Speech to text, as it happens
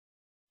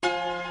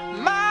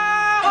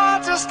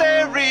a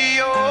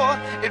stereo,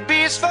 it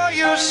beats for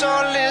you, so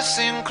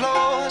listen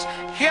close.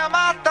 Hear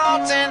my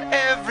thoughts in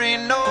every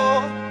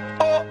note.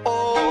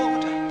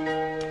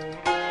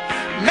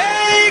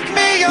 Make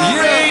me your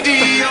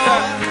radio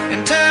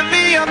and turn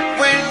me up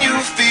when you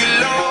feel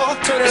low.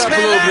 This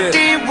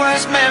melody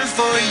was meant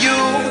for you,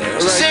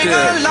 so sing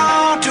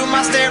along to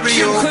my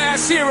stereo.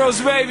 Class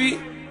heroes, baby.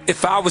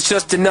 If I was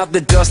just another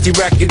dusty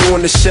record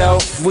on the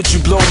shelf, would you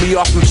blow me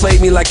off and play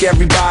me like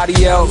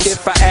everybody else?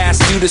 If I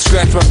asked you to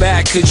scratch my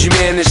back, could you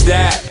manage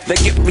that?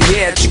 Like if we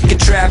had chicken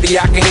Travie,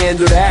 I can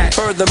handle that.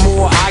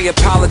 Furthermore, I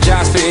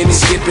apologize for any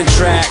skipping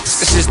tracks.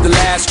 This is the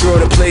last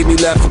girl that played me,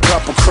 left a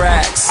couple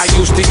cracks. I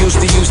used to,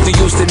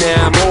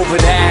 now I'm over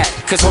that.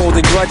 Cause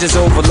holding grudges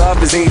over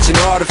love is ancient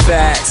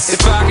artifacts.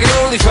 If I could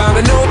only find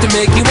a note to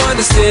make you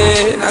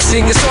understand, I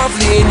sing it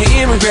softly in your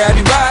ear and grab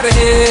you by the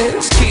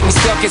hands. Keep me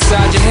stuck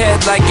inside your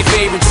head like your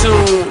favorite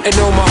tune, and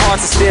know my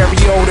heart's a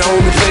stereo, the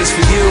only place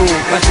for you.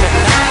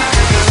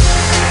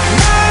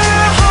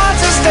 My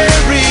heart's a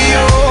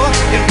stereo,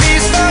 it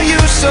beats for you,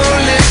 so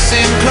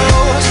listen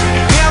close.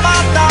 Hear my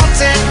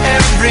thoughts in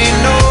every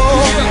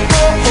note.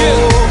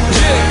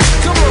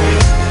 Come on.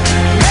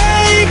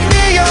 Make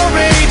me your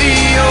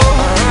radio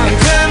and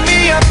turn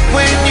me up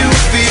when you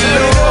feel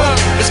low.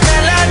 This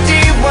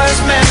melody was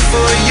meant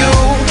for you,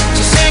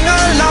 so sing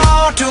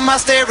along to my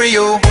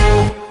stereo.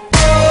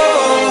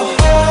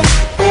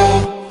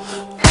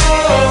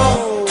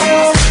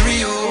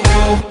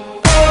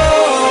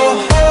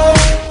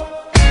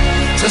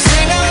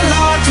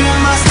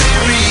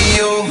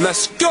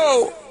 Let's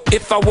go!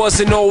 If I was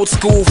an old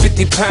school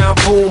 50-pound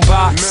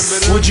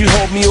boombox, would you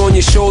hold me on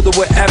your shoulder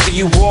wherever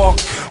you walk?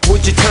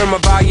 Would you turn my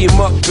volume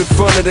up in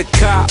front of the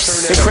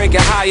cops and crank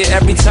it higher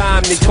every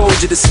time they told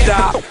you to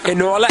stop?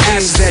 And all I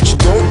ask is that you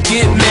don't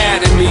get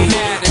mad at me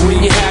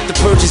when you have to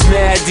purchase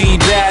Mad D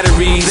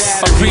batteries.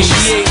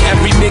 Appreciate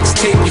every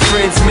mixtape your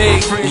friends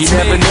make. You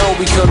never know,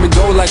 we come and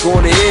go like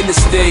on the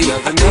interstate.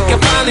 I think I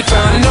finally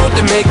found a note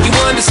to make you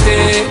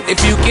understand.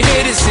 If you can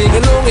hit it, sing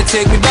along and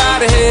take me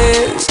by the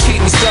hands.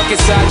 Keep me stuck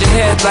inside your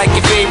head like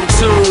your favorite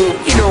tune.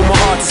 You know my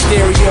heart's a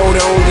stereo,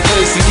 the only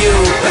place for you.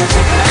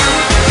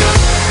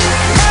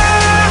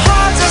 My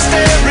heart's a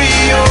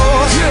stereo,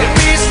 it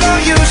beats for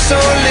you, so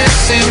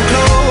listen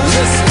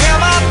close. Hear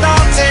my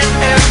thoughts in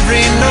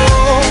every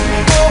note.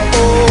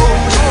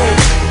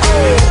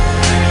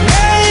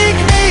 Make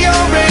me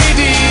your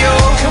radio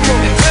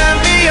and turn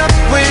me up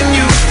when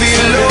you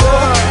feel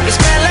low. This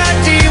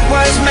melody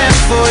was meant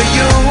for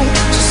you,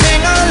 so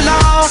sing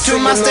along to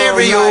my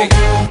stereo.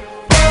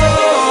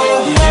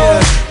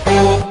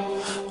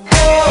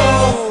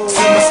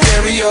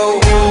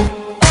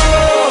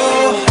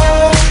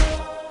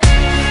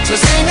 So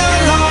sing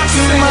along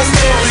to my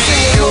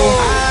stereo.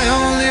 I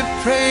only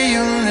pray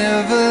you'll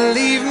never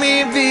leave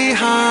me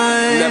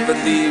behind. Never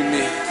leave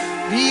me.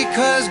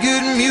 Because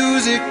good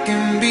music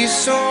can be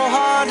so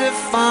hard to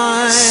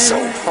find. So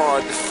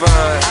hard to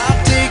find.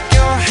 I'll take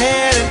your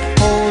hand and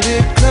hold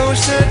it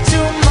closer to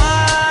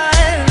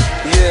mine.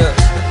 Yeah.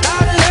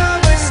 Our love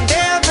was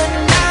there, but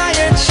now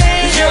you're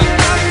changing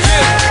my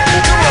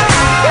mind.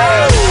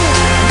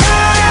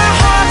 My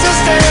heart's a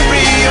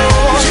stereo,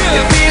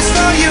 it beats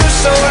for you,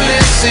 so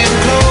listen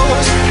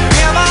close.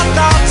 Hear my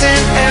thoughts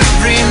in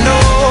every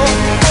note.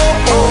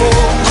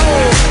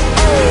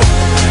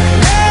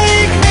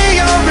 Make me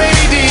your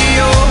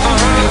radio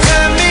and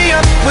turn me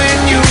up when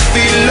you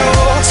feel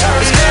low.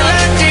 This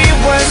melody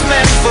was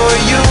meant for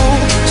you,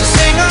 so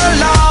sing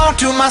along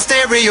to my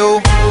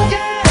stereo.